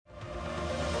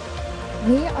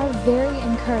We are very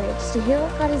encouraged to hear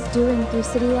what God is doing through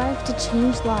City Life to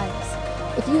change lives.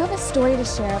 If you have a story to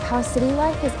share of how City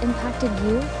Life has impacted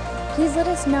you, please let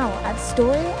us know at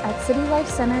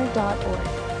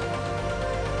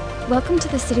story@citylifecenter.org. Welcome to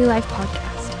the City Life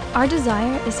podcast. Our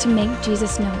desire is to make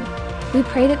Jesus known. We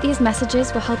pray that these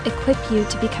messages will help equip you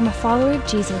to become a follower of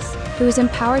Jesus who is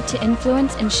empowered to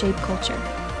influence and shape culture.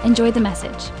 Enjoy the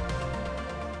message.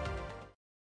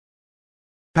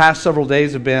 Past several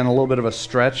days have been a little bit of a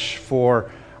stretch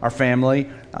for our family.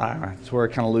 It's where I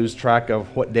kind of lose track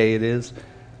of what day it is.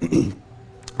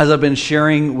 As I've been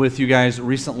sharing with you guys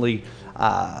recently,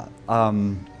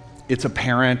 it's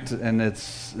apparent and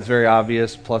it's very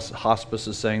obvious, plus hospice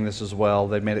is saying this as well.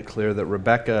 They've made it clear that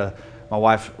Rebecca, my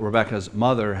wife Rebecca's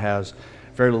mother, has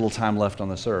very little time left on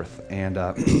this earth. And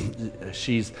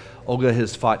Olga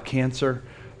has fought cancer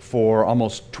for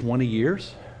almost 20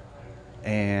 years.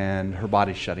 And her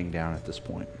body's shutting down at this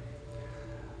point.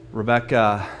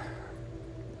 Rebecca,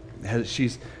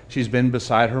 she's been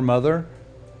beside her mother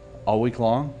all week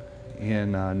long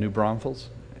in New Braunfels,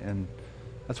 and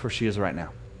that's where she is right now.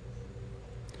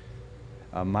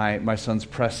 My sons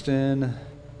Preston,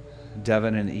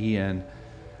 Devin, and Ian,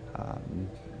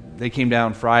 they came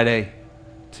down Friday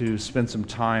to spend some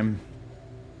time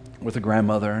with a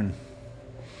grandmother, and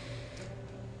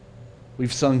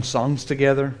we've sung songs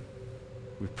together.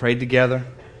 We've prayed together,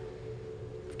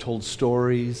 we've told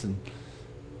stories, and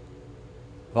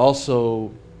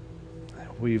also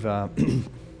we've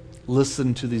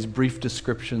listened to these brief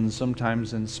descriptions,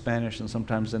 sometimes in Spanish and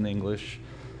sometimes in English,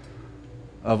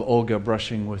 of Olga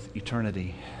brushing with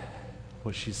eternity,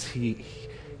 what she's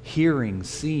hearing,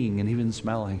 seeing, and even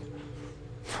smelling.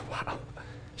 Wow.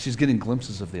 She's getting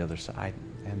glimpses of the other side.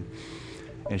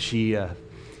 And she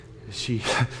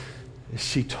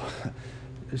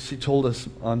told us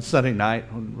on Sunday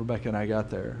night when Rebecca and I got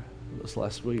there this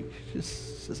last week, she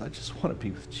just says, I just want to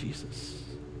be with Jesus.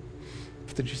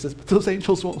 But then she says, but those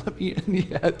angels won't let me in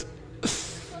yet.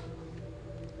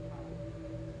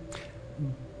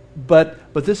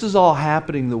 But this is all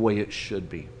happening the way it should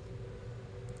be.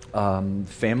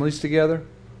 Families together,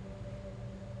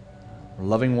 we're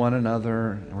loving one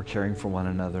another, and we're caring for one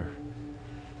another.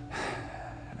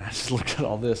 And I just look at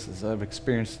all this as I've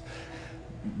experienced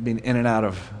being in and out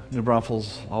of New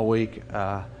Braunfels all week.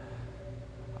 We're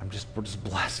just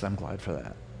blessed. I'm glad for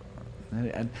that.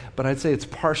 But I'd say it's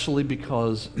partially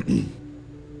because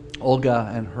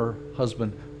Olga and her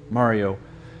husband Mario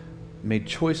made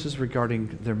choices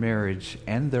regarding their marriage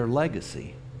and their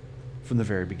legacy from the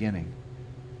very beginning.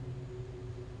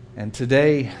 And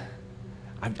today,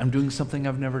 I'm doing something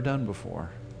I've never done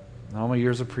before. In all my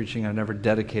years of preaching, I've never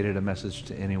dedicated a message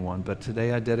to anyone, but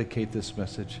today I dedicate this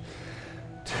message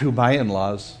to my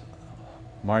in-laws,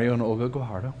 Mario and Olga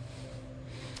Guajardo,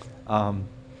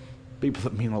 people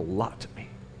that mean a lot to me.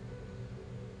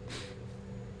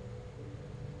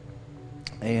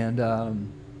 And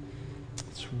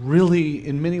it's really,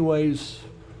 in many ways,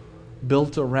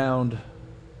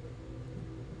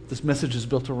 this message is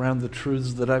built around the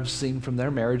truths that I've seen from their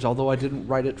marriage, although I didn't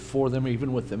write it for them,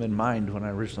 even with them in mind when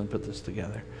I originally put this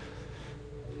together.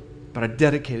 But I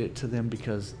dedicate it to them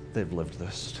because they've lived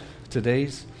this.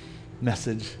 Today's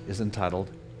message is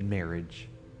entitled, Marriage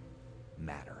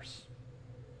Matters.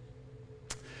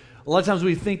 A lot of times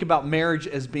we think about marriage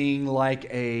as being like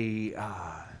an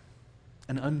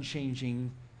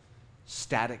unchanging,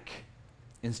 static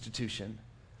institution,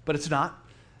 but it's not.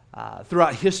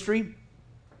 Throughout history,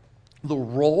 the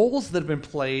roles that have been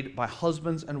played by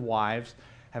husbands and wives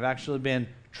have actually been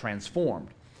transformed,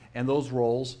 and those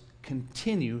roles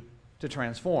continue to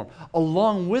transform.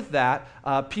 Along with that,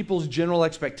 people's general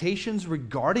expectations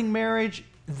regarding marriage,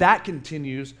 that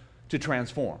continues to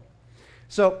transform.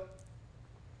 So,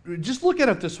 just look at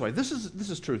it this way. This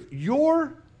is truth.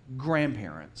 Your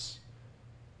grandparents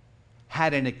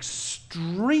had an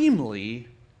extremely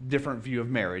different view of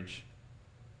marriage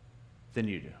than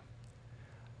you do.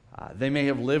 They may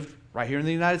have lived right here in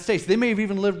the United States. They may have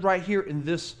even lived right here in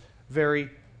this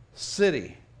very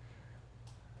city.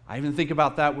 I even think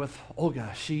about that with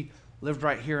Olga. She lived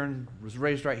right here and was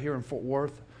raised right here in Fort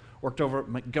Worth, worked over at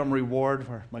Montgomery Ward,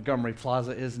 where Montgomery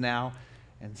Plaza is now,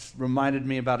 and reminded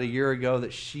me about a year ago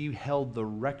that she held the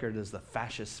record as the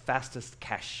fastest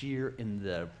cashier in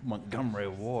the Montgomery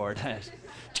Ward. I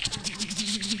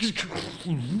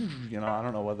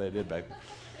don't know what they did back then.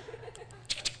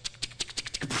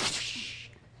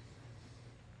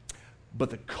 But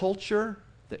the culture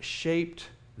that shaped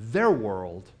their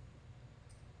world,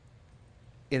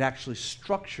 it actually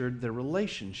structured their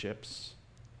relationships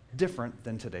different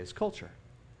than today's culture.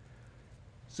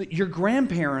 So your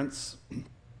grandparents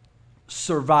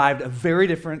survived a very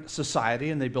different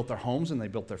society, and they built their homes and they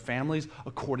built their families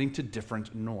according to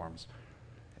different norms.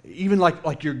 Even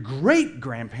like your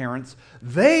great-grandparents,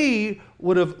 they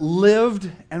would have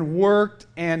lived and worked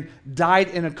and died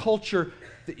in a culture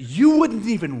that you wouldn't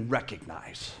even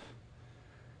recognize.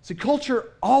 See,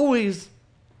 culture always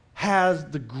has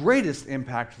the greatest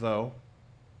impact, though,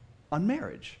 on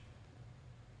marriage.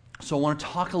 So I want to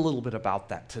talk a little bit about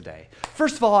that today.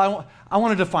 First of all, I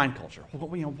want to define culture.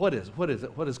 What is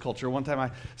it? What is culture? One time I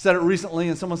said it recently,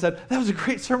 and someone said, that was a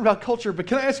great sermon about culture, but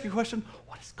can I ask you a question?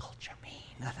 What does culture mean?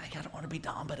 I don't want to be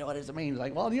dumb, but what does it mean?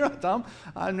 Like, well, you're not dumb.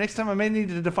 Next time I may need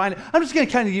to define it. I'm just going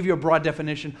to kind of give you a broad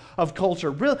definition of culture.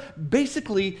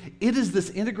 Basically, it is this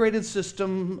integrated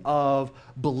system of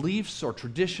beliefs or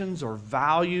traditions or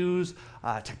values,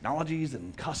 technologies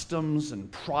and customs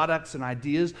and products and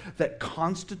ideas that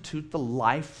constitute the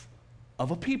life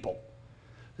of a people.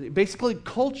 Basically,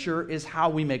 culture is how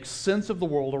we make sense of the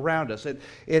world around us.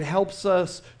 It helps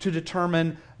us to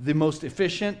determine the most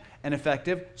efficient and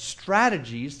effective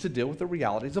strategies to deal with the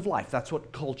realities of life. That's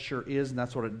what culture is, and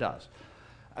that's what it does.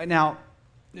 Now,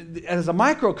 as a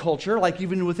microculture, like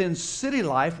even within city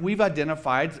life, we've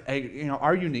identified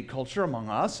our unique culture among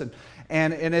us,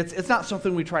 and it's not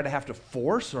something we try to have to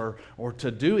force or to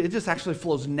do. It just actually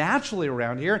flows naturally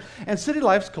around here. And city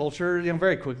life's culture,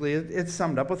 very quickly, it's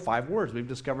summed up with 5 words. We've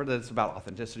discovered that it's about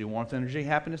authenticity, warmth, energy,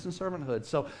 happiness, and servanthood.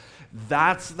 So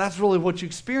that's really what you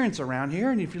experience around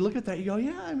here. And if you look at that, you go,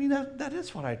 yeah, that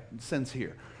is what I sense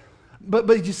here.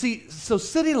 But you see, so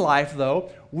city life,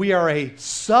 though, we are a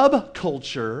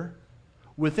subculture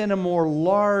within a more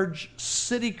large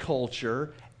city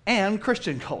culture and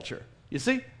Christian culture. You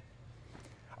see?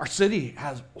 Our city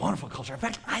has wonderful culture. In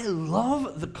fact, I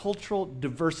love the cultural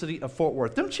diversity of Fort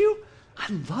Worth. Don't you?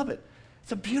 I love it.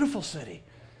 It's a beautiful city.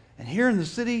 And here in the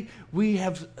city, we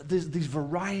have these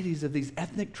varieties of these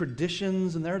ethnic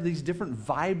traditions, and there are these different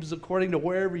vibes according to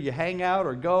wherever you hang out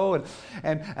or go,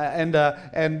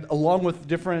 and along with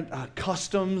different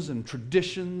customs and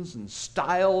traditions and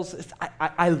styles.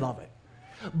 I love it.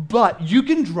 But you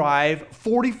can drive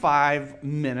 45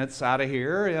 minutes out of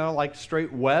here, like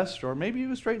straight west, or maybe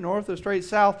even straight north or straight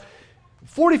south,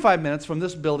 45 minutes from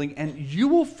this building, and you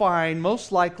will find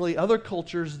most likely other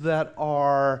cultures that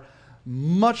are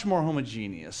much more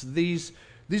homogeneous. These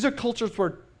are cultures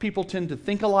where people tend to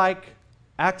think alike,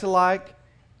 act alike,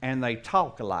 and they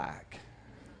talk alike.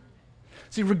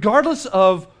 See, regardless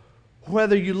of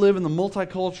whether you live in the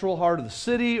multicultural heart of the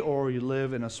city or you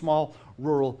live in a small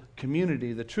rural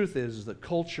community, the truth is that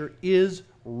culture is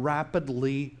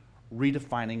rapidly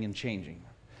redefining and changing.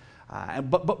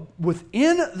 But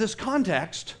within this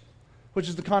context, which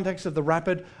is the context of the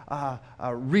rapid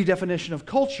redefinition of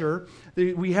culture,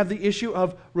 we have the issue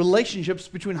of relationships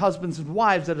between husbands and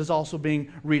wives that is also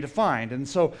being redefined. And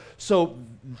so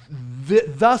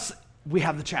thus, we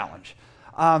have the challenge.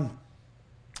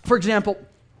 For example,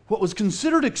 what was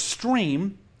considered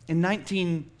extreme in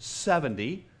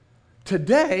 1970,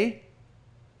 today,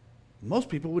 most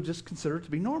people would just consider it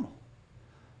to be normal.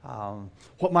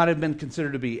 What might have been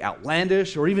considered to be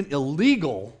outlandish or even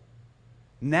illegal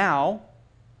now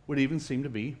would even seem to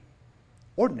be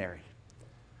ordinary.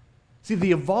 See,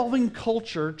 the evolving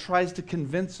culture tries to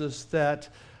convince us that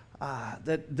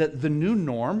the new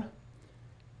norm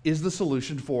is the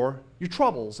solution for your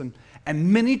troubles.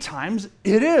 And many times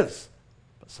it is,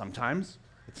 but sometimes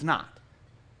it's not.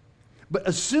 But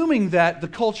assuming that the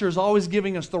culture is always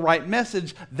giving us the right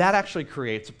message, that actually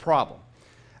creates a problem.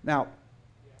 Now,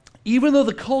 even though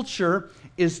the culture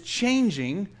is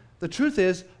changing, the truth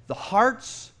is the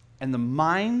hearts and the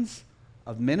minds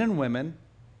of men and women,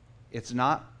 it's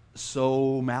not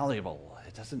so malleable.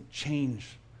 It doesn't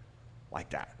change like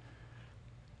that.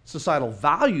 Societal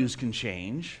values can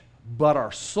change, but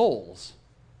our souls,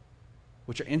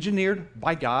 which are engineered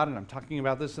by God, and I'm talking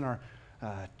about this in our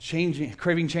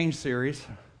Craving Change series,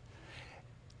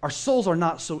 our souls are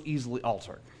not so easily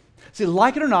altered. See,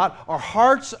 like it or not, our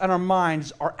hearts and our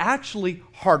minds are actually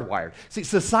hardwired. See,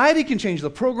 society can change the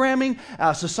programming,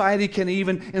 society can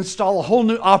even install a whole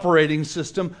new operating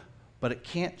system, but it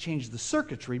can't change the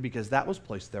circuitry because that was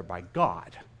placed there by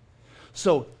God.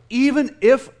 So even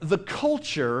if the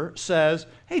culture says,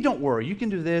 hey, don't worry, you can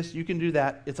do this, you can do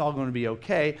that, it's all going to be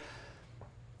okay,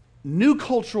 new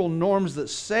cultural norms that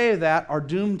say that are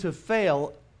doomed to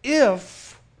fail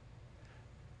if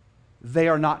they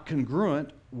are not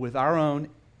congruent with our own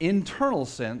internal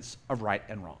sense of right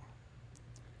and wrong.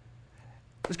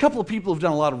 There's a couple of people who've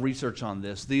done a lot of research on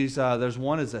this. There's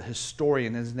one is a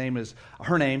historian.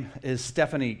 Her name is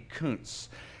Stephanie Kuntz.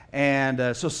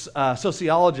 And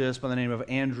sociologists by the name of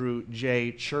Andrew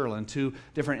J. Cherlin, two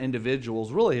different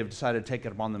individuals, really have decided to take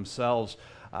it upon themselves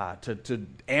to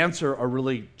answer a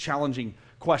really challenging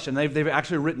question. They've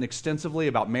actually written extensively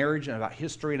about marriage and about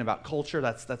history and about culture.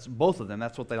 That's both of them.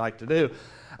 That's what they like to do.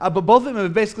 But both of them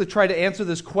have basically tried to answer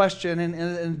this question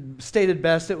and stated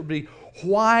best it would be,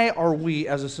 why are we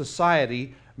as a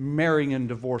society marrying and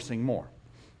divorcing more?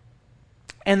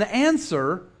 And the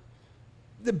answer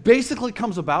that basically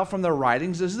comes about from their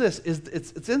writings is this.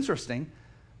 It's interesting.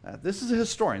 This is a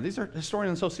historian. These are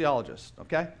historians and sociologists,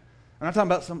 okay? I'm not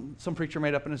talking about some preacher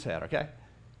made up in his head, okay?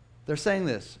 They're saying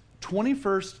this: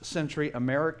 21st century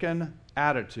American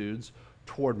attitudes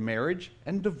toward marriage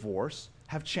and divorce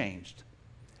have changed.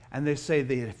 And they say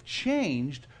they have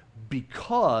changed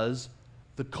because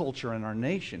the culture in our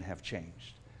nation have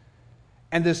changed.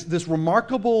 And this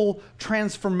remarkable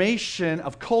transformation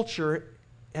of culture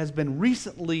has been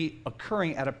recently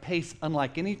occurring at a pace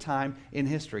unlike any time in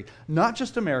history. Not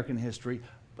just American history,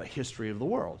 but history of the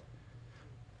world.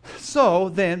 So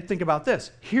then, think about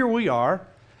this. Here we are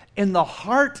in the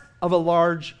heart of a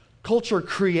large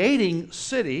culture-creating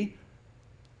city,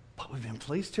 but we've been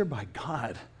placed here by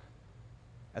God.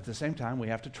 At the same time, we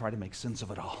have to try to make sense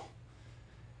of it all.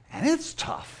 And it's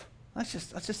tough. Let's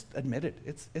just admit it.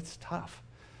 It's tough.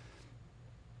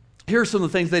 Here are some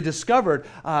of the things they discovered.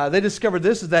 They discovered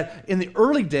this, is that in the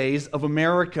early days of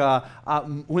America,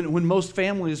 when most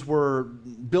families were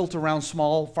built around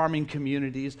small farming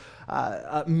communities,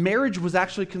 marriage was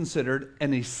actually considered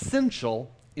an essential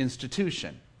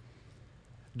institution.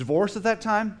 Divorce at that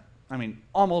time,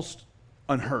 almost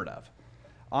unheard of.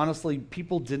 Honestly,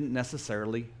 people didn't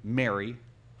necessarily marry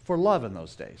for love in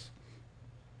those days.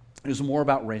 It was more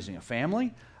about raising a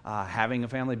family, having a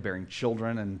family, bearing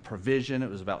children, and provision. It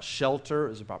was about shelter. It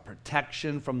was about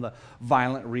protection from the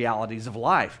violent realities of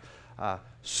life.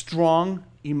 Strong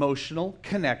emotional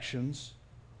connections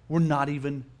were not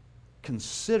even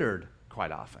considered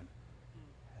quite often.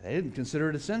 They didn't consider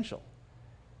it essential.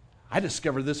 I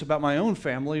discovered this about my own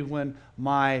family when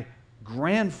my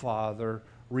grandfather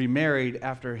remarried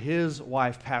after his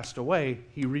wife passed away.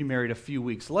 He remarried a few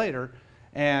weeks later,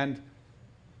 and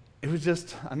it was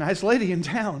just a nice lady in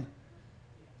town.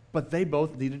 But they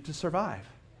both needed to survive.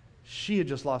 She had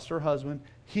just lost her husband.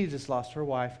 He had just lost her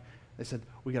wife. They said,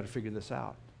 we got to figure this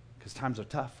out because times are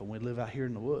tough and we live out here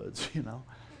in the woods,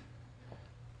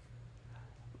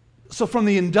 So from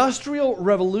the Industrial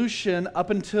Revolution up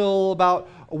until about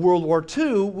World War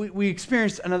II, we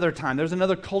experienced another time. There's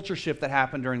another culture shift that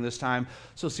happened during this time.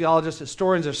 Sociologists,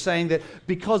 historians are saying that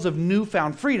because of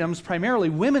newfound freedoms, primarily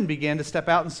women began to step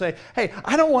out and say, hey,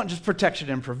 I don't want just protection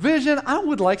and provision. I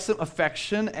would like some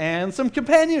affection and some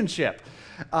companionship.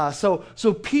 So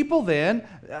people then,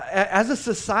 as a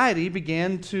society,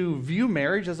 began to view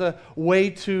marriage as a way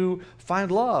to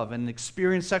find love and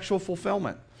experience sexual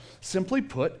fulfillment. Simply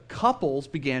put, couples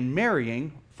began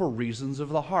marrying for reasons of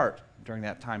the heart during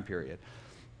that time period.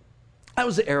 That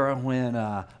was the era when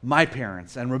my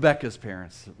parents and Rebecca's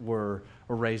parents were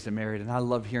raised and married, and I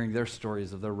love hearing their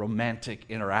stories of their romantic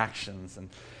interactions.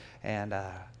 And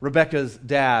Rebecca's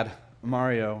dad,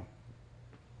 Mario,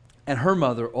 and her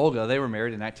mother, Olga, they were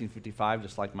married in 1955,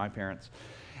 just like my parents.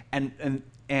 And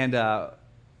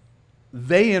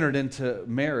they entered into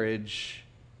marriage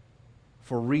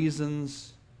for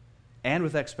reasons and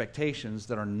with expectations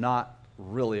that are not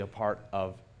really a part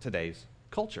of today's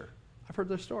culture. I've heard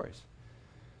their stories.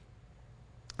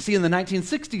 See, in the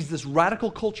 1960s, this radical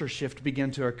culture shift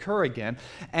began to occur again,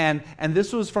 and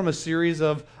this was from a series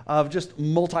of just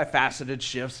multifaceted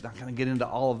shifts. Not going to get into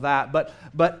all of that,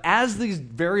 but as these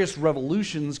various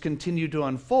revolutions continued to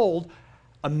unfold,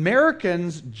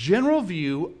 Americans' general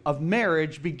view of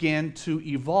marriage began to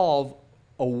evolve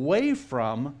away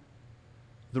from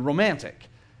the romantic.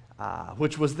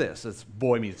 Which was this. It's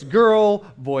boy meets girl,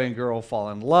 boy and girl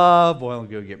fall in love, boy and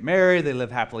girl get married, they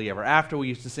live happily ever after. We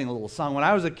used to sing a little song. When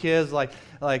I was a kid,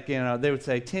 they would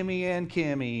say Timmy and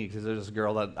Kimmy, because there's this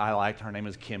girl that I liked, her name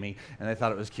was Kimmy, and they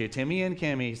thought it was cute. Timmy and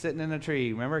Kimmy sitting in a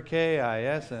tree. Remember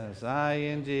K-I-S-S-I-N-G?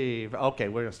 Okay,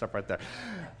 we're going to stop right there.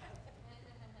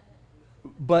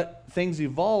 But things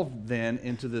evolved then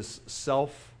into this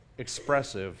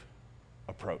self-expressive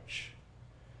approach.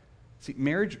 See,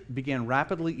 marriage began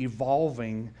rapidly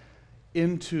evolving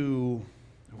into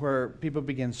where people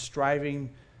began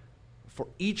striving for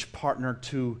each partner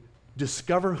to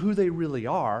discover who they really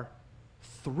are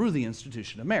through the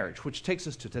institution of marriage, which takes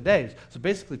us to today. So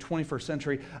basically, 21st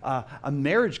century, a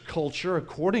marriage culture,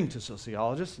 according to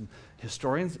sociologists and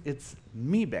historians, it's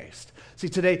me-based. See,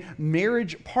 today,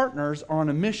 marriage partners are on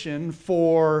a mission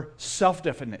for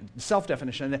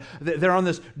self-definition. They're on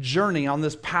this journey, on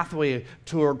this pathway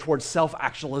towards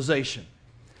self-actualization.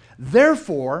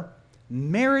 Therefore,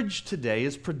 marriage today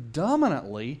is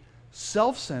predominantly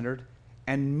self-centered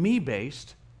and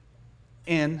me-based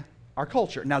in our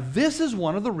culture. Now, this is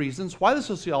one of the reasons why the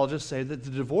sociologists say that the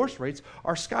divorce rates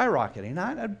are skyrocketing.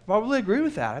 I'd probably agree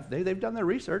with that. They've done their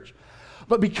research.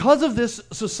 But because of this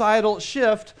societal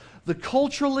shift, the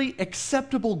culturally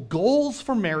acceptable goals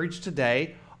for marriage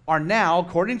today are now,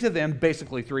 according to them,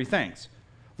 basically three things.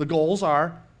 The goals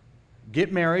are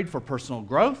get married for personal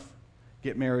growth,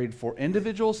 get married for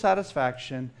individual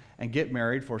satisfaction, and get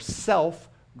married for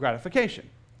self-gratification.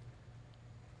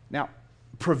 Now,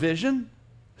 provision,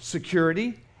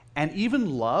 security, and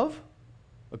even love,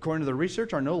 according to the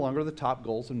research, are no longer the top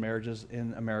goals in marriages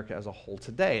in America as a whole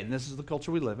today. And this is the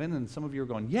culture we live in, and some of you are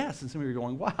going, yes, and some of you are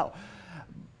going, wow.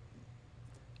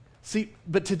 See,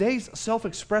 but today's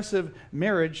self-expressive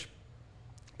marriage,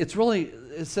 it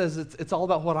says it's all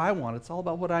about what I want, it's all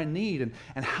about what I need,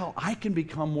 and how I can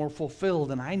become more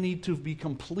fulfilled, and I need to be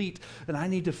complete, and I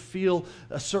need to feel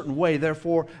a certain way,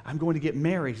 therefore I'm going to get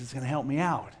married, it's going to help me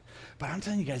out. But I'm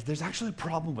telling you guys, there's actually a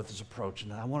problem with this approach,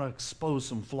 and I want to expose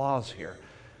some flaws here.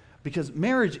 Because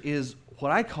marriage is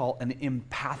what I call an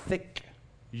empathic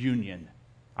union.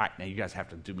 All right, now you guys have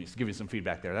to give me some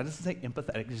feedback there. That doesn't say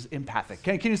empathetic, it's just empathic.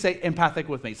 Can you say empathic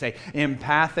with me? Say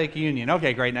empathic union.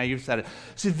 Okay, great, now you've said it.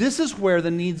 See, this is where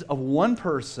the needs of one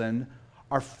person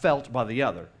are felt by the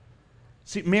other.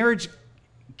 See, marriage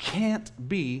can't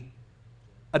be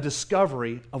a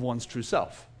discovery of one's true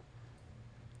self.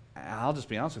 I'll just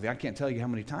be honest with you. I can't tell you how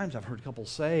many times I've heard couples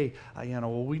say,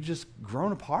 well, we just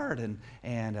grown apart,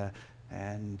 and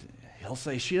he'll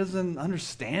say she doesn't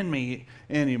understand me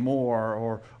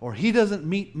anymore, or he doesn't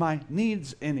meet my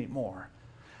needs anymore.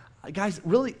 Guys,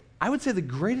 really, I would say the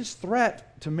greatest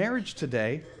threat to marriage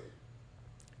today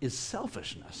is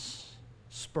selfishness,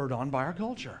 spurred on by our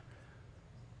culture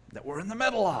that we're in the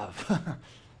middle of.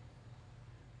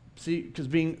 See, because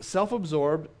being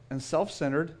self-absorbed and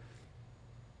self-centered,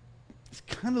 it's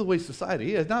kind of the way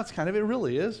society is. Not it's kind of, it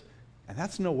really is. And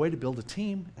that's no way to build a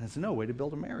team, and it's no way to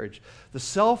build a marriage. The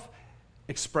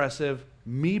self-expressive,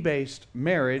 me-based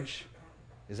marriage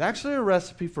is actually a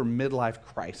recipe for midlife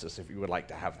crisis, if you would like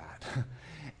to have that.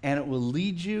 And it will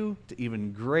lead you to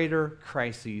even greater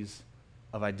crises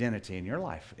of identity in your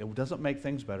life. It doesn't make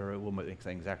things better. It will make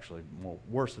things actually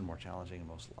worse and more challenging, and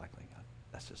most likely.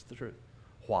 That's just the truth.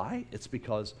 Why? It's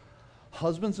because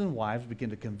husbands and wives begin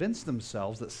to convince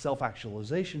themselves that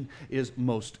self-actualization is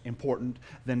most important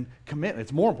than commitment.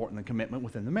 It's more important than commitment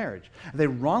within the marriage. They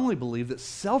wrongly believe that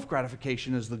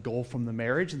self-gratification is the goal from the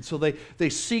marriage, and so they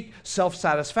seek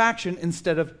self-satisfaction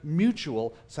instead of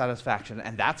mutual satisfaction,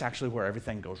 and that's actually where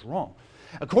everything goes wrong.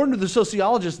 According to the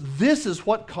sociologists, this is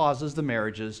what causes the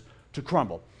marriages to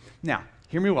crumble. Now,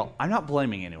 hear me well. I'm not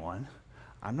blaming anyone.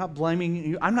 I'm not blaming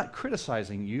you. I'm not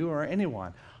criticizing you or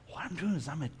anyone. What I'm doing is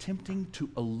I'm attempting to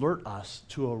alert us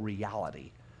to a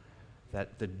reality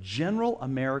that the general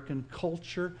American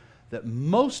culture that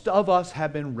most of us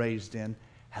have been raised in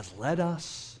has led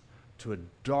us to a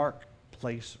dark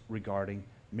place regarding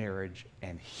marriage,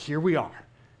 and here we are.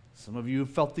 Some of you have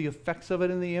felt the effects of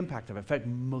it and the impact of it. In fact,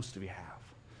 most of you have.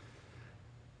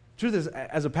 Truth is,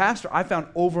 as a pastor, I found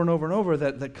over and over and over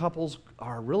that couples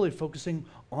are really focusing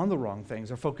on the wrong things.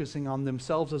 They're focusing on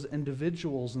themselves as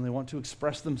individuals, and they want to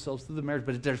express themselves through the marriage,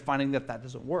 but they're finding that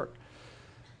doesn't work.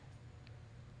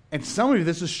 And some of you,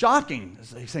 this is shocking.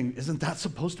 They're saying, isn't that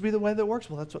supposed to be the way that works?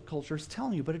 Well, that's what culture is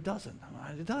telling you, but it doesn't.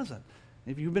 It doesn't.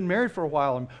 If you've been married for a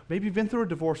while, and maybe you've been through a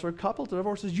divorce or a couple of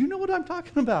divorces, you know what I'm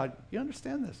talking about. You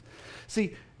understand this.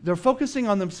 See, they're focusing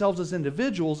on themselves as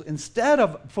individuals instead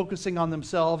of focusing on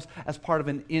themselves as part of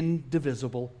an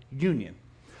indivisible union.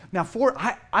 Now,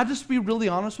 I'll just be really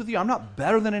honest with you. I'm not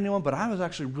better than anyone, but I was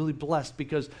actually really blessed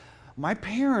because my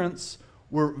parents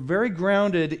were very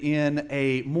grounded in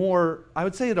a more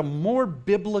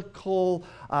biblical,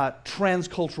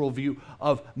 transcultural view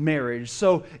of marriage.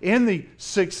 So in the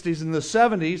 60s and the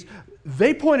 70s,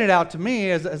 they pointed out to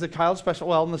me as a child special,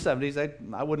 well, in the 70s,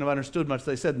 I wouldn't have understood much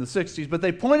they said in the 60s, but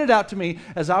they pointed out to me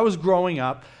as I was growing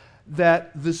up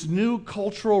that this new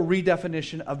cultural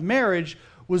redefinition of marriage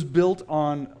was built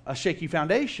on a shaky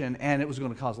foundation, and it was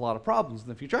going to cause a lot of problems in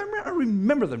the future. I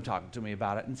remember them talking to me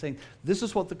about it and saying, this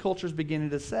is what the culture is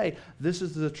beginning to say. This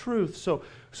is the truth, so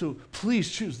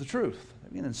please choose the truth.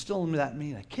 I mean, instilling that in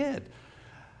me as a kid.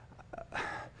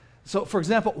 So, for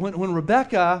example, when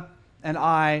Rebecca and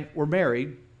I were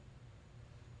married,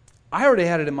 I already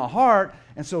had it in my heart,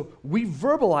 and so we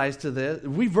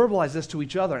verbalized this to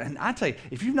each other. And I tell you,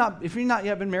 if you've not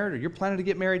yet been married, or you're planning to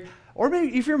get married, or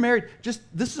maybe if you're married, this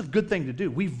is a good thing to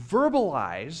do. We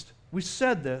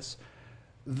said this,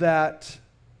 that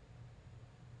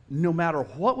no matter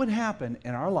what would happen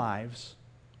in our lives,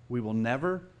 we will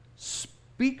never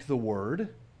speak the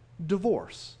word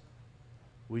divorce.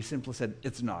 We simply said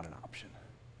it's not an option.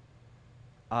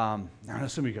 Now, I know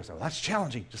some of you guys say, well, that's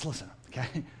challenging. Just listen,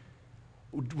 okay?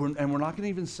 And we're not going to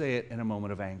even say it in a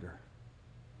moment of anger.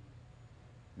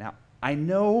 Now, I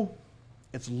know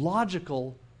it's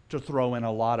logical to throw in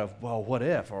a lot of, well, what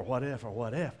if, or what if, or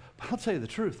what if. But I'll tell you the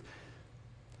truth.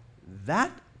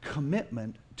 That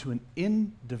commitment to an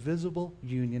indivisible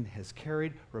union has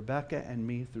carried Rebecca and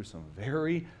me through some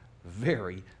very,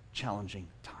 very challenging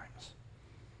times.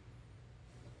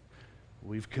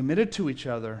 We've committed to each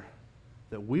other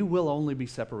that we will only be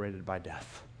separated by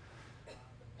death.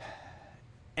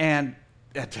 And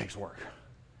it takes work.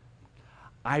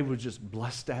 I was just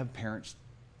blessed to have parents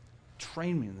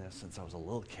train me in this since I was a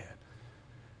little kid.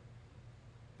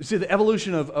 You see, the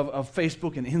evolution of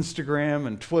Facebook and Instagram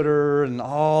and Twitter and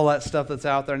all that stuff that's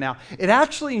out there now, it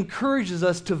actually encourages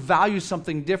us to value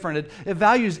something different. It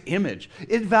values image.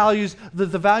 It values, the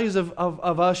values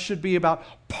of us should be about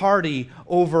party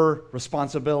over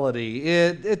responsibility.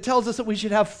 It tells us that we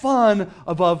should have fun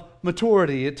above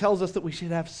maturity. It tells us that we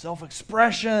should have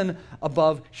self-expression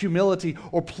above humility,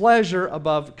 or pleasure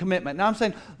above commitment. Now I'm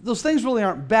saying those things really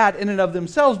aren't bad in and of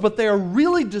themselves, but they are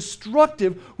really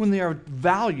destructive when they are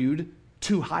valued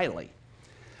too highly.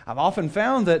 I've often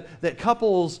found that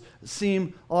couples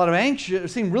seem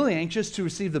really anxious to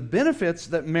receive the benefits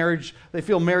that they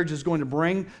feel marriage is going to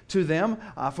bring to them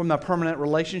from the permanent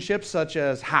relationships, such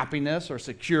as happiness or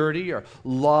security or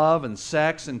love and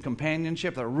sex and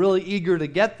companionship. They're really eager to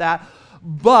get that.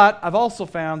 But I've also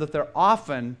found that they're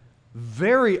often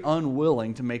very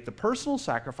unwilling to make the personal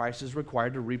sacrifices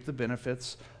required to reap the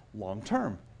benefits long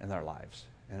term in their lives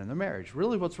and in their marriage.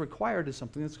 Really what's required is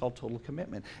something that's called total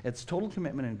commitment. It's total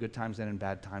commitment in good times and in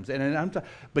bad times.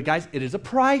 But guys, it is a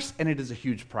price, and it is a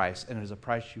huge price, and it is a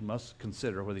price you must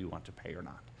consider whether you want to pay or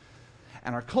not.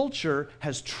 And our culture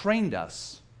has trained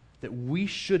us that we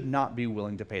should not be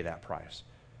willing to pay that price.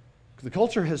 The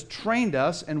culture has trained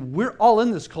us, and we're all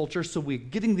in this culture, so we're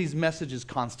getting these messages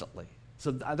constantly.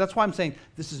 So that's why I'm saying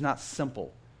this is not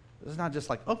simple. It's not just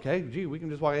like, okay, gee, we can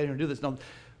just walk out here and do this. No,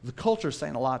 the culture is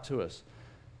saying a lot to us.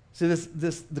 See,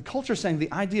 the culture is saying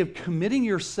the idea of committing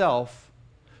yourself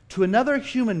to another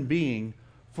human being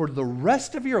for the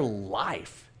rest of your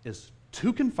life is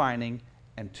too confining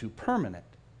and too permanent.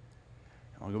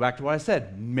 I'll go back to what I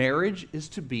said. Marriage is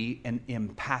to be an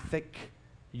empathic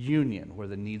union where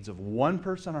the needs of one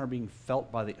person are being felt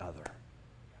by the other.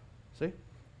 See?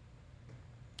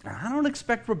 And I don't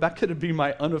expect Rebecca to be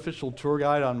my unofficial tour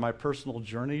guide on my personal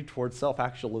journey towards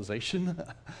self-actualization.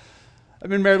 I've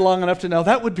been married long enough to know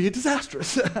that would be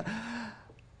disastrous.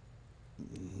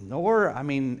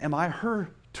 Am I her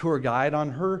tour guide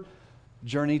on her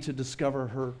journey to discover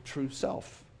her true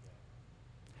self?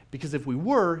 Because if we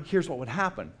were, here's what would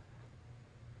happen.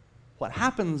 What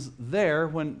happens there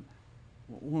when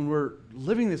we're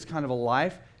living this kind of a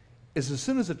life is as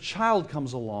soon as a child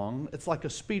comes along, it's like a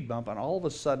speed bump, and all of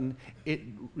a sudden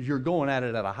you're going at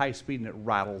it at a high speed and it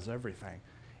rattles everything.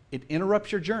 It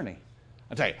interrupts your journey.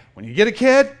 I'll tell you, when you get a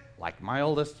kid, like my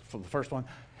oldest, for the first one,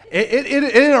 it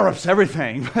interrupts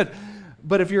everything.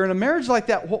 But if you're in a marriage like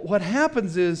that, what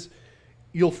happens is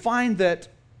you'll find that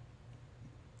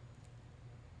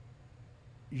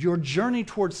your journey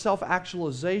towards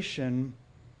self-actualization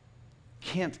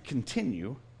can't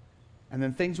continue, and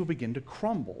then things will begin to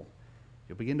crumble.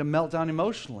 You'll begin to melt down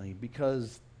emotionally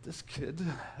because this kid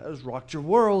has rocked your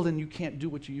world and you can't do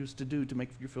what you used to do to make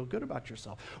you feel good about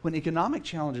yourself. When economic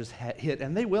challenges hit,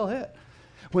 and they will hit,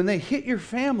 when they hit your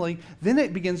family, then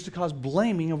it begins to cause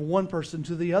blaming of one person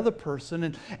to the other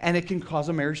person, and it can cause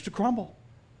a marriage to crumble.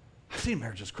 I've seen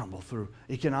marriages crumble through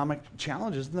economic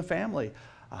challenges in the family.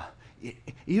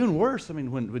 Even worse,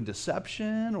 when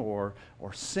deception or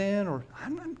sin or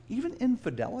even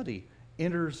infidelity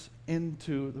enters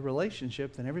into the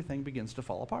relationship, then everything begins to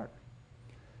fall apart.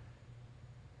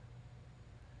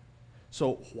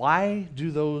 So why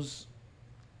do those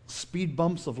speed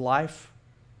bumps of life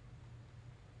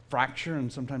fracture and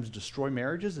sometimes destroy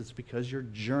marriages? It's because your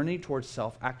journey towards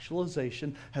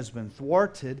self-actualization has been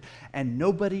thwarted and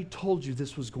nobody told you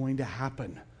this was going to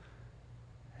happen.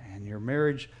 And your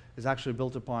marriage is actually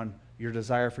built upon your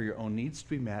desire for your own needs to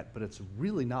be met, but it's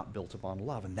really not built upon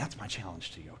love. And that's my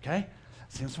challenge to you, okay?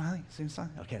 See him smiling? See him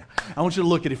smiling? Okay, now, I want you to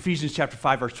look at Ephesians chapter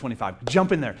 5, verse 25.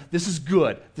 Jump in there. This is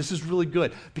good. This is really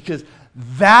good because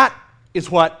that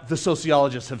is what the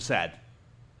sociologists have said.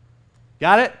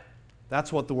 Got it?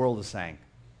 That's what the world is saying.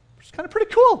 It's kind of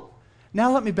pretty cool.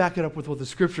 Now let me back it up with what the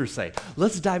scriptures say.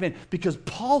 Let's dive in because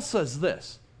Paul says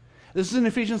this. This is in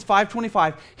Ephesians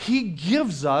 5:25. He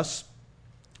gives us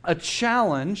a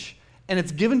challenge, and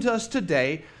it's given to us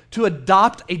today to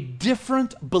adopt a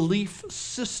different belief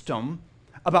system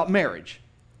about marriage.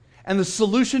 And the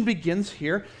solution begins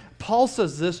here. Paul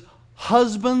says this,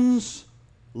 husbands,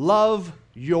 love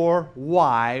your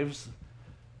wives.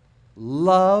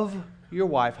 Love your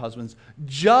wife, husbands,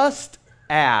 just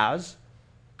as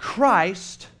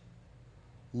Christ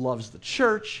loves the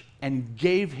church and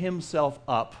gave himself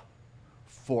up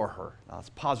for her. Now, let's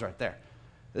pause right there.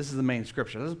 This is the main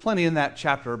scripture. There's plenty in that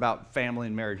chapter about family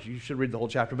and marriage. You should read the whole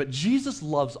chapter. But Jesus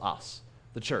loves us,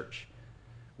 the church.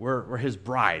 We're his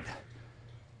bride.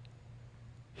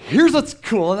 Here's what's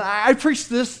cool, and I preach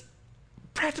this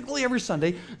practically every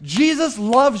Sunday. Jesus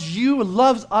loves you and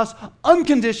loves us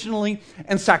unconditionally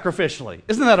and sacrificially.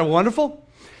 Isn't that wonderful?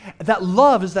 That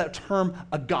love is that term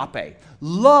agape.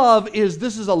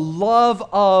 This is a love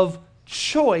of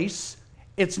choice.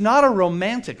 It's not a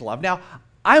romantic love. Now,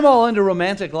 I'm all into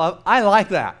romantic love. I like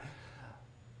that.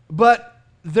 But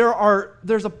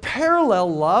there's a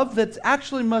parallel love that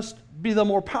actually must be the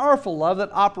more powerful love that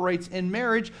operates in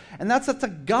marriage, and that's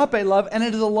agape love, and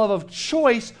it is a love of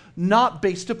choice, not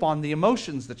based upon the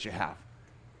emotions that you have.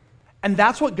 And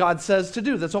that's what God says to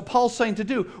do. That's what Paul's saying to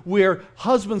do, where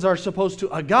husbands are supposed to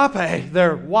agape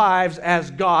their wives as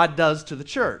God does to the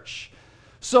church.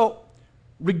 So,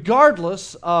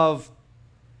 regardless of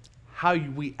how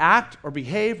we act or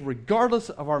behave, regardless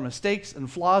of our mistakes and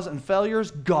flaws and failures,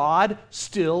 God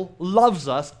still loves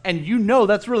us, and you know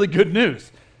that's really good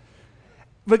news.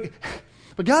 But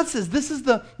God says this is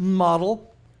the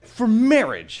model for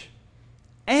marriage.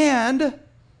 And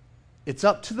it's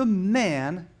up to the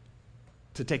man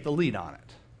to take the lead on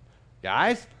it.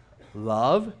 Guys,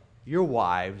 love your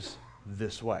wives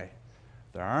this way.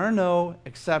 There are no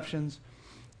exceptions.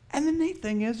 And the neat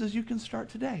thing is you can start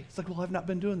today. It's like, well, I've not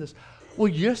been doing this. Well,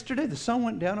 yesterday, the sun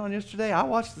went down on yesterday. I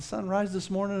watched the sun rise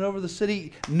this morning over the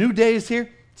city. New day is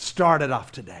here. Start it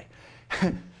off today.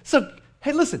 So,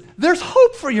 hey, listen, there's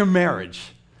hope for your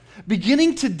marriage.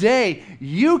 Beginning today,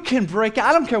 you can break out.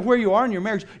 I don't care where you are in your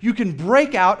marriage. You can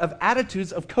break out of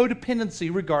attitudes of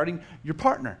codependency regarding your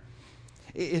partner.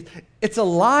 It's a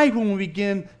lie when we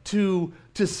begin to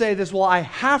say this, well, I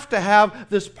have to have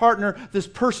this partner, this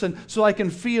person, so I can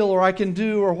feel or I can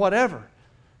do or whatever.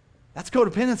 That's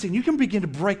codependency, and you can begin to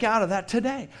break out of that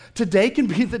today. Today can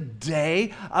be the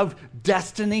day of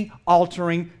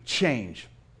destiny-altering change.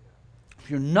 If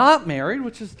you're not married,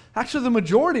 which is actually the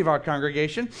majority of our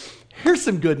congregation, here's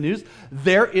some good news.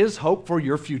 There is hope for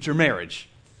your future marriage.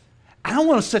 I don't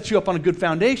want to set you up on a good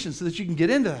foundation so that you can get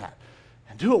into that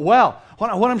and do it well.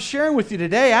 What I'm sharing with you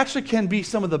today actually can be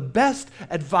some of the best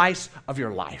advice of your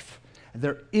life.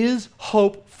 There is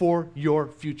hope for your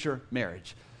future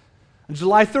marriage. On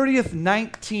July 30th,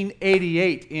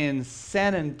 1988, in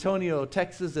San Antonio,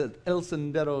 Texas, at El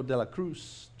Sendero de la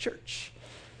Cruz Church,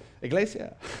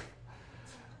 Iglesia,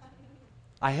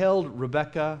 I held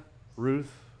Rebecca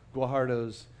Ruth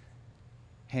Guajardo's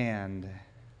hand.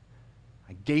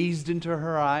 I gazed into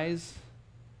her eyes,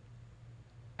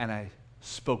 and I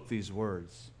spoke these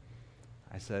words.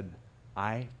 I said,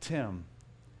 I, Tim,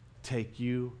 take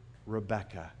you,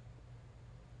 Rebecca,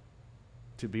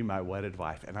 to be my wedded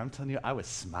wife. And I'm telling you, I was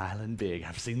smiling big.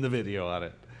 I've seen the video on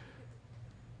it.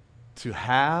 To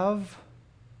have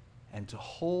and to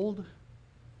hold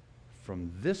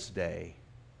from this day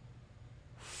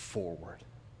forward.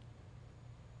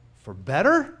 For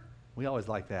better, we always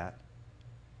like that,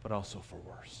 but also for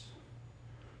worse.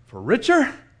 For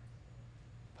richer,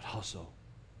 but also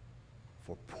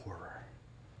for poorer.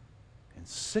 In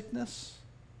sickness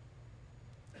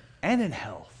and in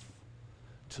health.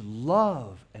 To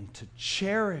love and to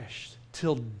cherish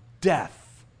till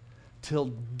death.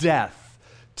 Till death.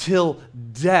 Till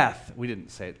death. We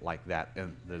didn't say it like that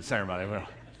in the ceremony.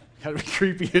 Kind of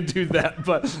creepy to do that,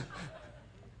 but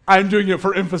I'm doing it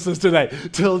for emphasis today.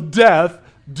 Till death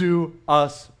do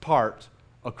us part.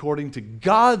 According to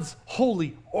God's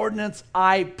holy ordinance,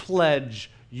 I pledge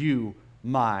you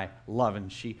my love. And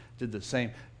she did the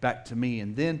same back to me.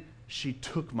 And then she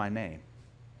took my name.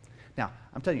 Now,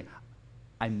 I'm telling you,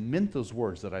 I meant those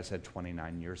words that I said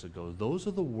 29 years ago. Those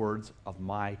are the words of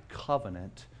my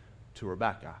covenant to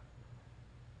Rebecca.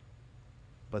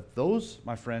 But those,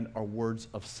 my friend, are words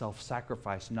of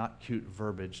self-sacrifice, not cute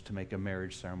verbiage to make a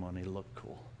marriage ceremony look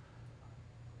cool.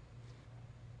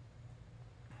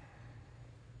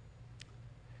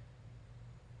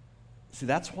 See,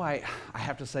 that's why I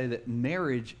have to say that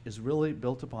marriage is really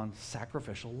built upon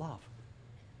sacrificial love.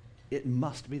 It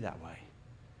must be that way.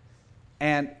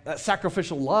 And that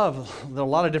sacrificial love, there are a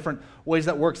lot of different ways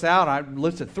that works out. I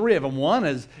listed 3 of them. One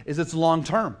is it's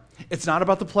long-term. It's not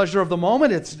about the pleasure of the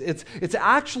moment. It's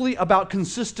actually about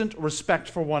consistent respect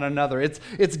for one another. It's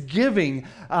giving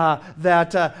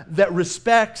that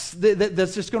respects,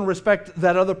 that's just going to respect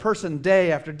that other person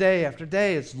day after day after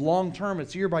day. It's long-term.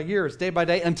 It's year by year. It's day by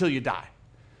day until you die.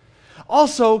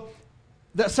 Also,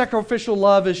 that sacrificial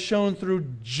love is shown through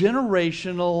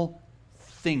generational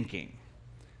thinking.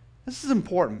 This is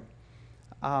important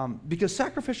because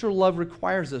sacrificial love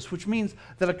requires this, which means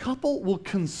that a couple will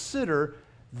consider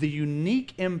the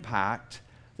unique impact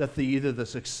that either the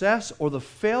success or the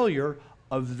failure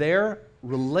of their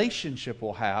relationship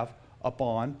will have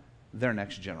upon their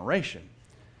next generation.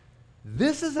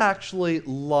 This is actually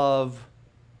love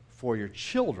for your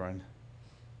children.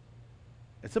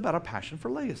 It's about a passion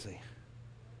for legacy.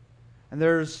 And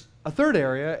there's a third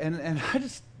area, and I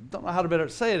just don't know how to better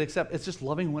say it, except it's just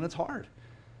loving when it's hard.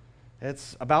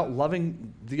 It's about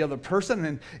loving the other person,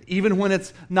 and even when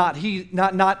it's not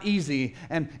easy,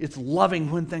 and it's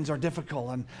loving when things are difficult.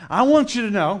 And I want you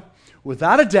to know,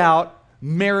 without a doubt,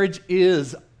 marriage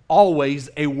is always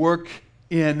a work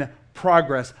in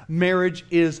progress. Marriage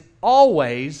is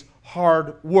always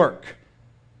hard work.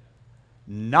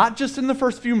 Not just in the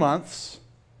first few months,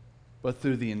 but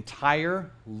through the entire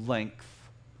length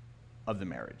of the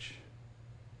marriage.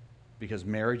 Because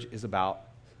marriage is about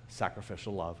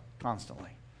sacrificial love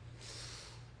constantly.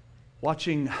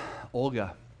 Watching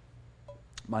Olga,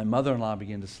 my mother-in-law,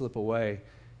 begin to slip away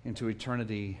into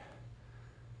eternity,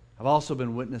 I've also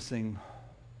been witnessing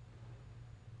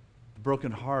the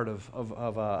broken heart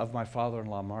of my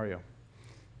father-in-law, Mario.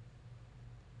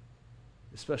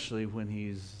 Especially when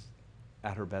he's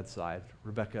at her bedside.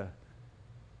 Rebecca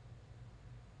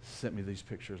sent me these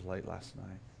pictures late last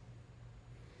night.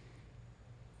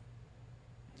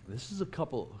 This is a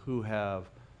couple who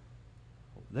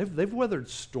they've weathered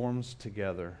storms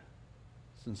together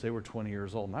since they were 20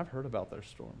 years old, and I've heard about their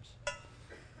storms.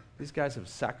 These guys have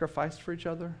sacrificed for each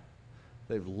other.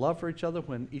 They've loved for each other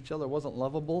when each other wasn't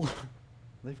lovable.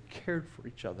 They've cared for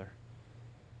each other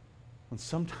when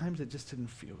sometimes it just didn't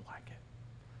feel like it.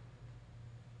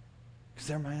 Because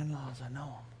they're my in-laws, I know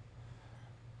them.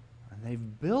 And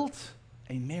they've built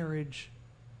a marriage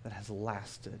that has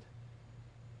lasted.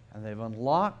 And they've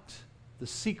unlocked the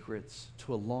secrets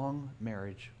to a long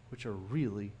marriage, which are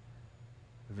really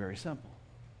very simple.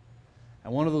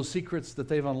 And one of those secrets that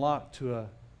they've unlocked to a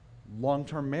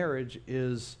long-term marriage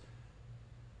is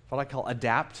what I call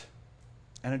adapt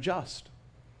and adjust.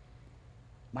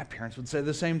 My parents would say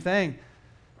the same thing.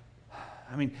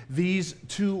 I mean, these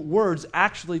 2 words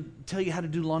actually tell you how to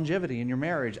do longevity in your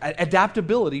marriage.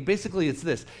 Adaptability, basically it's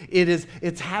this.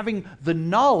 It's having the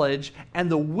knowledge and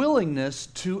the willingness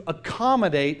to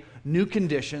accommodate new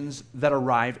conditions that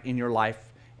arrive in your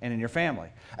life and in your family.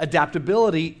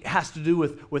 Adaptability has to do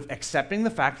with accepting the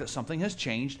fact that something has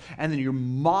changed, and then you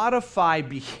modify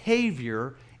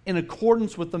behavior in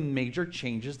accordance with the major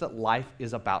changes that life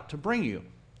is about to bring you.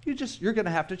 You're going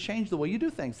to have to change the way you do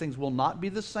things. Things will not be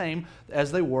the same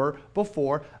as they were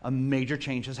before a major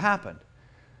change has happened.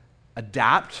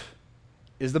 Adapt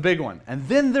is the big one. And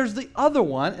then there's the other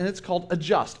one, and it's called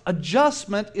adjust.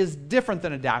 Adjustment is different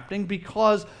than adapting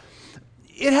because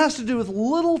it has to do with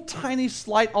little tiny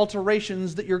slight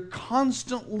alterations that you're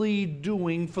constantly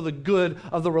doing for the good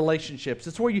of the relationships.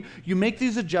 It's where you make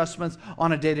these adjustments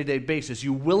on a day-to-day basis.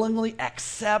 You willingly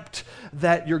accept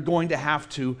that you're going to have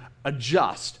to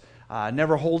adjust.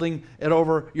 Never holding it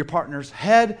over your partner's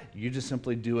head. You just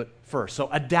simply do it first. So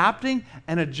adapting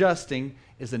and adjusting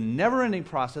is a never-ending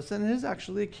process, and it is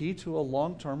actually a key to a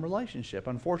long-term relationship.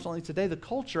 Unfortunately, today the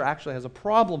culture actually has a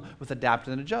problem with adapt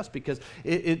and adjust because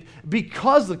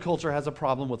the culture has a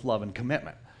problem with love and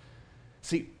commitment.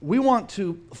 See, we want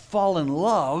to fall in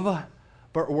love,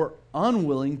 but we're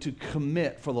unwilling to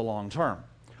commit for the long term.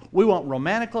 We want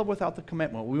romantic love without the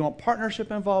commitment. We want partnership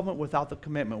involvement without the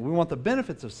commitment. We want the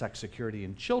benefits of sex, security,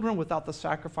 and children without the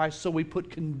sacrifice, so we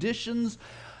put conditions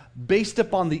based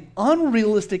upon the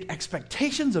unrealistic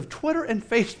expectations of Twitter and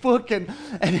Facebook and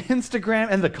Instagram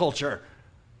and the culture,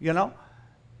 you know?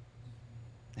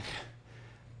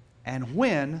 And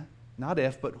when, not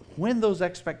if, but when those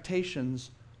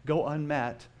expectations go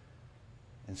unmet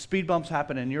and speed bumps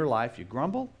happen in your life, you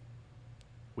grumble,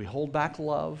 we hold back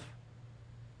love,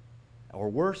 or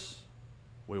worse,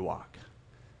 we walk.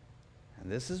 And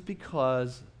this is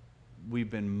because we've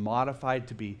been modified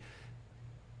to be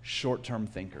short-term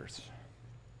thinkers.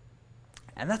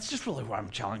 And that's just really why I'm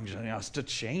challenging us to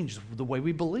change the way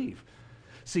we believe.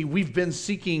 See, we've been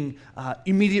seeking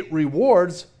immediate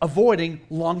rewards, avoiding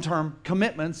long-term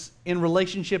commitments in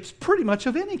relationships pretty much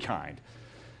of any kind.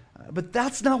 But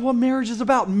that's not what marriage is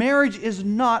about. Marriage is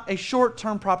not a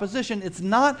short-term proposition. It's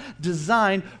not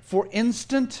designed for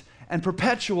instant and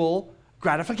perpetual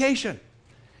gratification.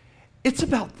 It's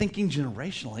about thinking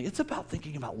generationally. It's about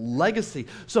thinking about legacy.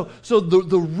 So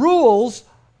the rules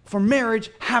for marriage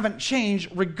haven't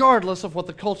changed regardless of what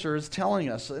the culture is telling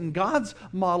us. And God's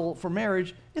model for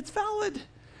marriage, it's valid.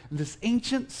 This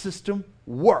ancient system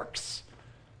works.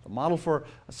 The model for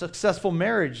a successful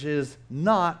marriage is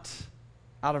not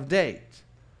out of date.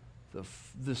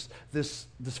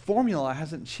 This formula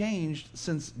hasn't changed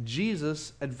since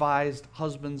Jesus advised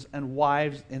husbands and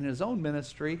wives in his own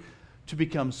ministry to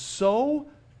become so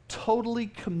totally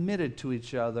committed to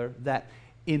each other that,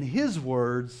 in his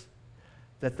words,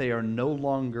 that they are no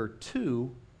longer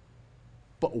two,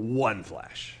 but one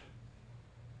flesh.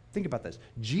 Think about this.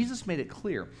 Jesus made it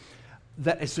clear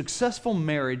that a successful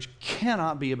marriage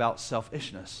cannot be about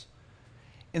selfishness.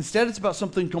 Instead, it's about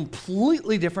something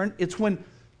completely different. It's when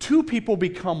two people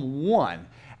become one.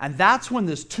 And that's when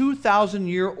this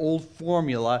 2,000-year-old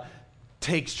formula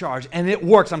takes charge. And it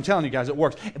works. I'm telling you guys, it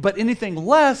works. But anything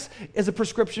less is a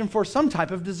prescription for some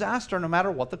type of disaster, no matter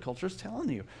what the culture is telling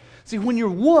you. See, when you're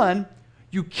one,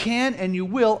 you can and you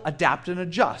will adapt and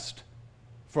adjust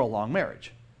for a long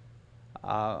marriage.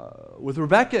 With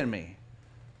Rebecca and me,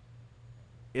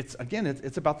 it's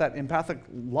about that empathic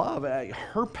love.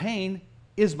 Her pain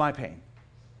is my pain.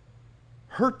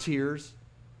 Her tears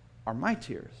are my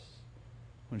tears.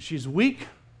 When she's weak,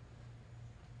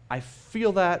 I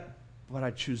feel that, but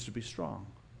I choose to be strong.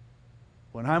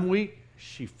 When I'm weak,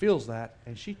 she feels that,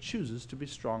 and she chooses to be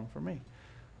strong for me.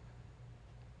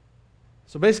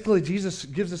 So basically, Jesus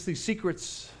gives us these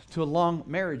secrets to a long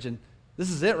marriage, and this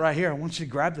is it right here. I want you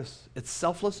to grab this. It's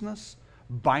selflessness,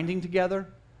 binding together,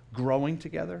 growing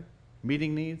together,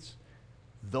 meeting needs.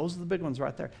 Those are the big ones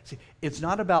right there. See, it's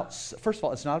not about, first of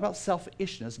all, it's not about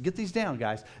selfishness. Get these down,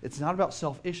 guys. It's not about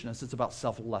selfishness. It's about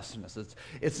selflessness.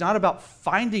 It's not about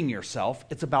finding yourself.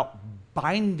 It's about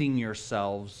binding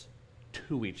yourselves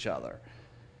to each other.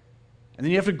 And then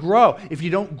you have to grow. If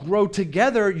you don't grow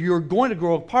together, you're going to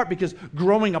grow apart, because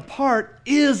growing apart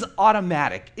is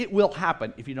automatic. It will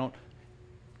happen if you don't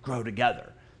grow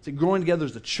together. See, growing together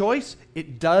is a choice.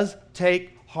 It does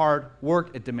take hard work.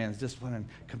 It demands discipline and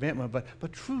commitment.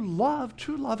 But true love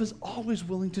is always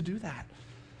willing to do that.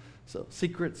 So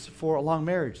secrets for a long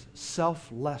marriage: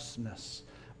 selflessness,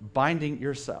 binding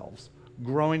yourselves,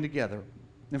 growing together,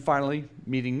 and finally,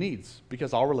 meeting needs,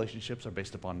 because all relationships are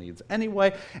based upon needs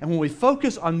anyway. And when we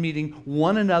focus on meeting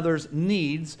one another's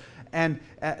needs, and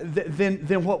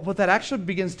then what that actually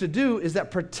begins to do is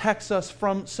that protects us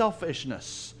from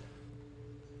selfishness.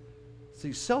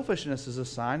 See, selfishness is a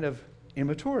sign of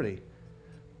immaturity,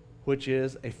 which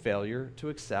is a failure to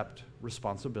accept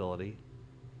responsibility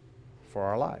for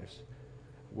our lives.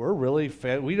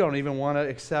 We don't even want to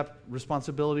accept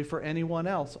responsibility for anyone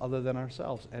else other than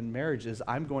ourselves. And marriage is,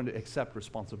 I'm going to accept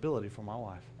responsibility for my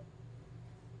wife.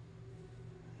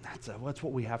 That's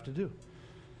what we have to do.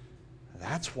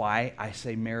 That's why I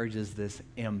say marriage is this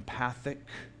empathic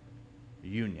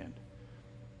union.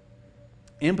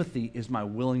 Empathy is my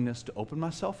willingness to open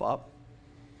myself up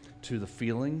to the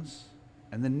feelings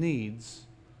and the needs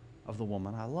of the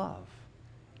woman I love,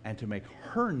 and to make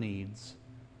her needs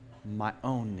my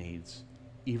own needs,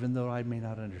 even though I may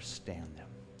not understand them.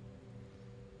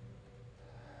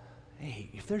 Hey,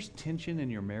 if there's tension in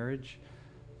your marriage,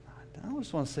 I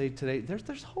just want to say today,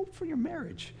 there's hope for your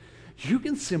marriage. You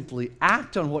can simply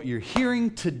act on what you're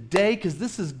hearing today, because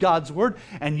this is God's word,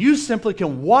 and you simply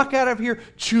can walk out of here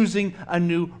choosing a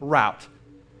new route.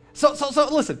 So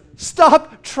listen,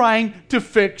 stop trying to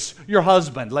fix your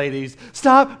husband, ladies.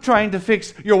 Stop trying to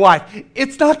fix your wife.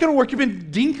 It's not going to work. You've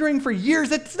been dinkering for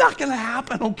years. It's not going to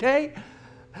happen, okay?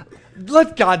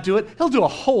 Let God do it. He'll do a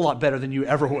whole lot better than you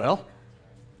ever will.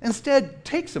 Instead,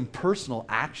 take some personal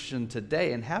action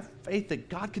today and have faith that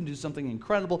God can do something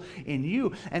incredible in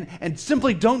you, and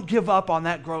simply don't give up on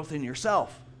that growth in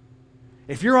yourself.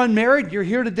 If you're unmarried, you're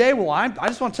here today, well, I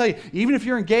just want to tell you, even if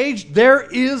you're engaged, there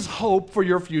is hope for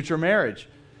your future marriage.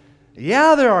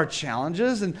 Yeah, there are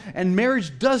challenges, and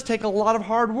marriage does take a lot of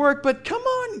hard work, but come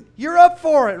on, you're up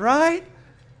for it, right?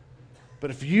 But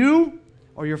if you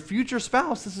or your future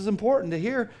spouse, this is important to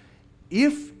hear,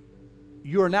 if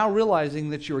you are now realizing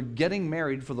that you're getting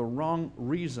married for the wrong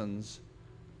reasons,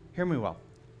 hear me well.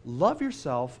 Love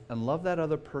yourself and love that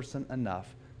other person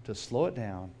enough to slow it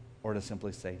down or to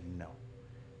simply say no.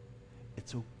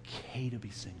 It's okay to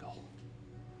be single.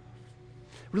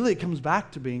 Really, it comes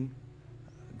back to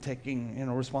taking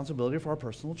responsibility for our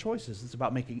personal choices. It's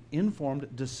about making informed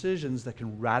decisions that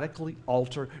can radically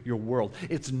alter your world.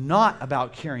 It's not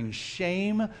about carrying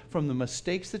shame from the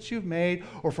mistakes that you've made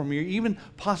or from even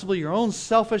possibly your own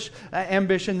selfish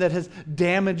ambition that has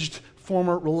damaged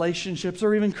former relationships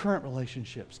or even current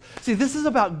relationships. See, this is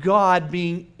about God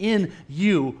being in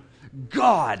you.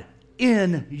 God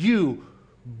in you,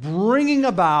 bringing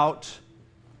about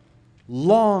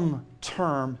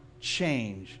long-term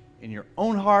change in your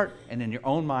own heart and in your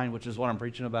own mind, which is what I'm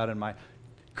preaching about in my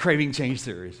Craving Change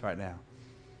series right now.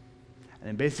 And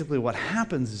then basically what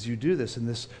happens is you do this, and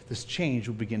this change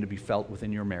will begin to be felt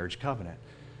within your marriage covenant.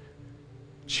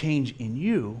 Change in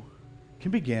you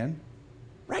can begin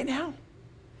right now.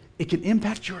 It can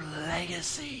impact your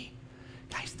legacy.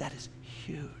 Guys, that is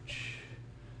huge.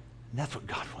 And that's what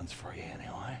God wants for you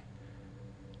anyway.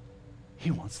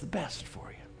 He wants the best for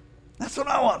you. That's what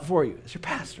I want for you as your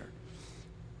pastor.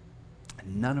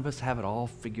 And none of us have it all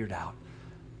figured out.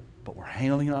 But we're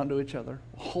hanging on to each other,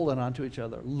 holding on to each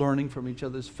other, learning from each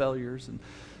other's failures and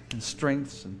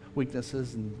strengths and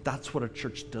weaknesses. And that's what a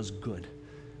church does good,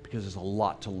 because there's a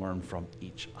lot to learn from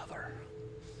each other.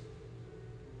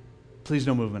 Please,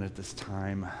 no movement at this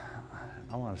time.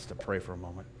 I want us to pray for a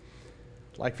moment.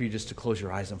 I'd like for you just to close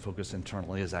your eyes and focus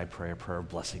internally as I pray a prayer of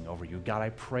blessing over you. God, I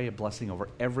pray a blessing over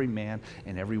every man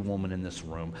and every woman in this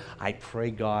room. I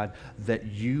pray, God, that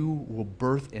you will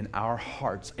birth in our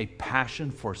hearts a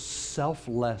passion for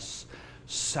selfless,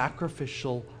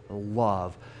 sacrificial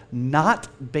love,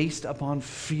 not based upon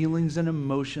feelings and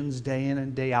emotions day in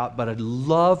and day out, but a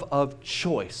love of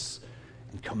choice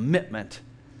and commitment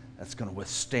that's going to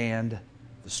withstand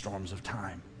the storms of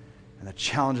time and the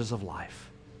challenges of life.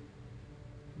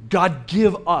 God,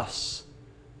 give us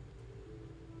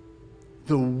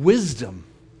the wisdom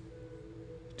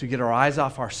to get our eyes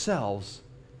off ourselves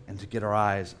and to get our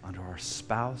eyes onto our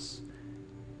spouse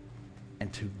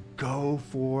and to go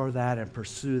for that and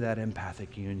pursue that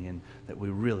empathic union that we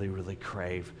really, really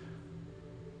crave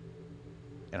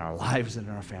in our lives and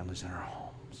in our families and our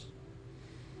homes.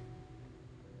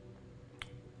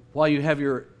 While you have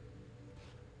your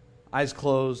eyes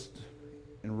closed,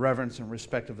 in reverence and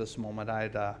respect of this moment,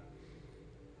 I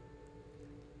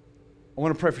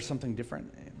want to pray for something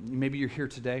different. Maybe you're here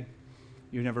today.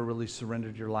 You've never really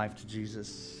surrendered your life to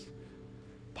Jesus.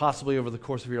 Possibly over the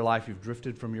course of your life, you've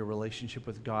drifted from your relationship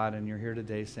with God, and you're here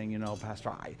today saying,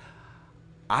 Pastor,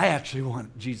 I actually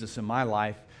want Jesus in my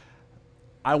life.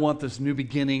 I want this new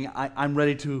beginning. I'm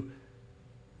ready to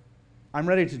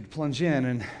plunge in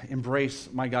and embrace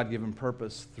my God-given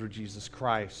purpose through Jesus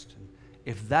Christ.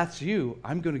 If that's you,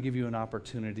 I'm going to give you an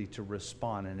opportunity to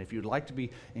respond. And if you'd like to be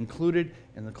included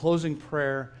in the closing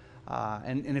prayer,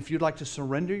 and if you'd like to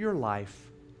surrender your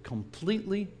life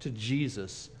completely to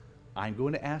Jesus, I'm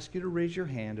going to ask you to raise your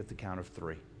hand at the count of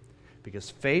 3.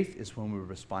 Because faith is when we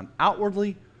respond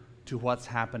outwardly to what's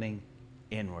happening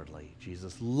inwardly.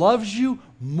 Jesus loves you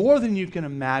more than you can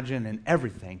imagine, and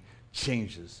everything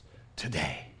changes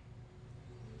today.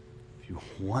 If you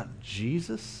want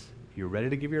Jesus, if you're ready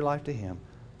to give your life to Him,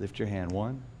 lift your hand.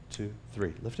 1, 2,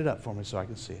 3. Lift it up for me so I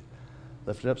can see it.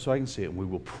 Lift it up so I can see it, and we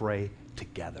will pray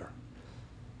together.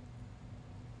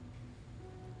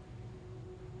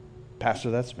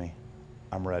 Pastor, that's me.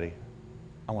 I'm ready.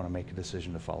 I want to make a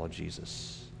decision to follow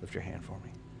Jesus. Lift your hand for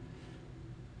me.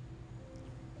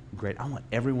 Great. I want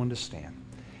everyone to stand.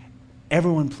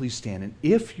 Everyone, please stand. And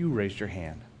if you raised your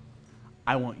hand,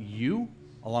 I want you,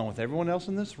 along with everyone else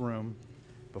in this room,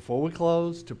 before we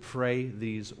close, to pray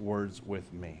these words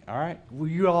with me. All right? Will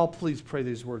you all please pray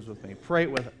these words with me? Pray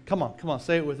it with it. Come on,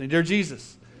 say it with me. Dear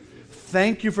Jesus,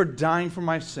 thank you for dying for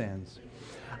my sins.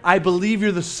 I believe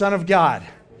you're the Son of God.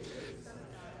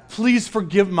 Please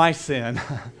forgive my sin.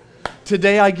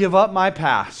 Today I give up my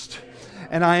past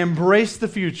and I embrace the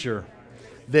future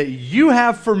that you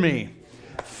have for me.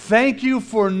 Thank you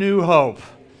for new hope.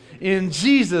 In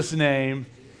Jesus' name,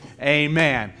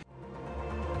 amen.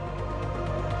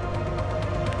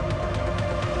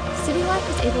 City Life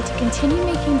is able to continue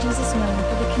making Jesus known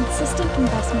for the consistent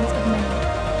investments of many.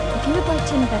 If you would like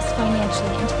to invest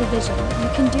financially into the vision, you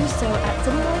can do so at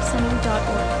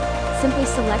citylifecenter.org. Simply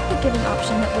select the giving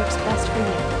option that works best for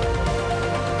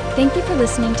you. Thank you for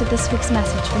listening to this week's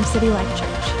message from City Life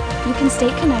Church. You can stay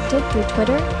connected through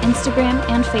Twitter, Instagram,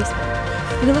 and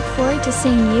Facebook. We look forward to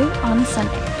seeing you on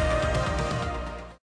Sunday.